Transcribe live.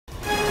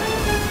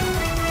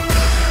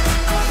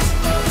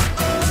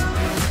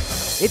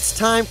It's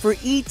time for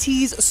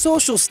ET's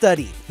social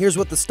study. Here's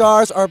what the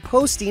stars are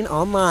posting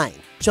online.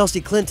 Chelsea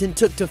Clinton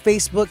took to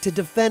Facebook to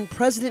defend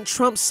President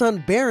Trump's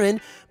son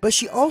Barron, but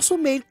she also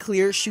made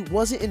clear she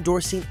wasn't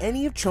endorsing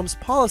any of Trump's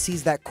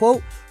policies that,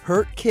 quote,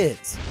 hurt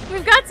kids.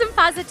 We've got some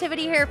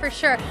positivity here for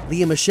sure.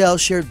 Leah Michelle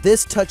shared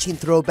this touching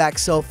throwback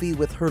selfie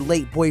with her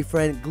late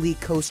boyfriend, Glee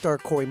co-star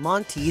Corey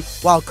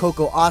Monteith, while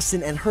Coco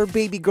Austin and her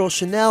baby girl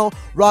Chanel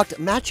rocked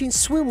matching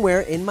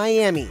swimwear in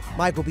Miami.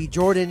 Michael B.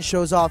 Jordan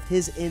shows off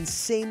his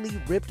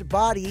insanely ripped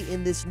body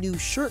in this new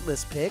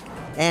shirtless pic,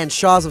 and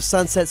Shaws of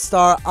Sunset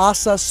star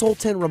Asa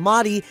Sultan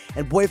Ramadi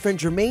and boyfriend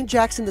Jermaine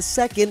Jackson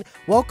II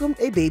welcomed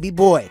a baby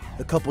boy.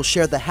 The couple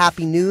shared the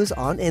happy news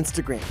on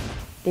Instagram.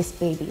 This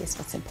baby is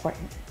what's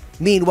important.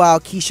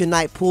 Meanwhile, Keshia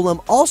Knight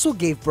Pulliam also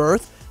gave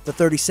birth. The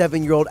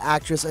 37-year-old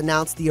actress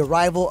announced the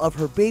arrival of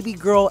her baby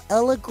girl,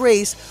 Ella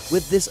Grace,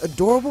 with this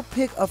adorable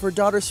pic of her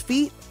daughter's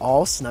feet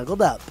all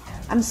snuggled up.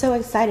 I'm so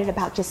excited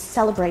about just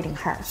celebrating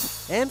her.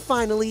 And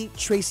finally,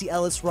 Tracy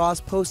Ellis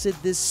Ross posted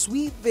this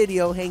sweet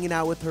video hanging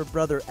out with her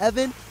brother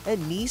Evan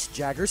and niece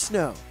Jagger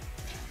Snow.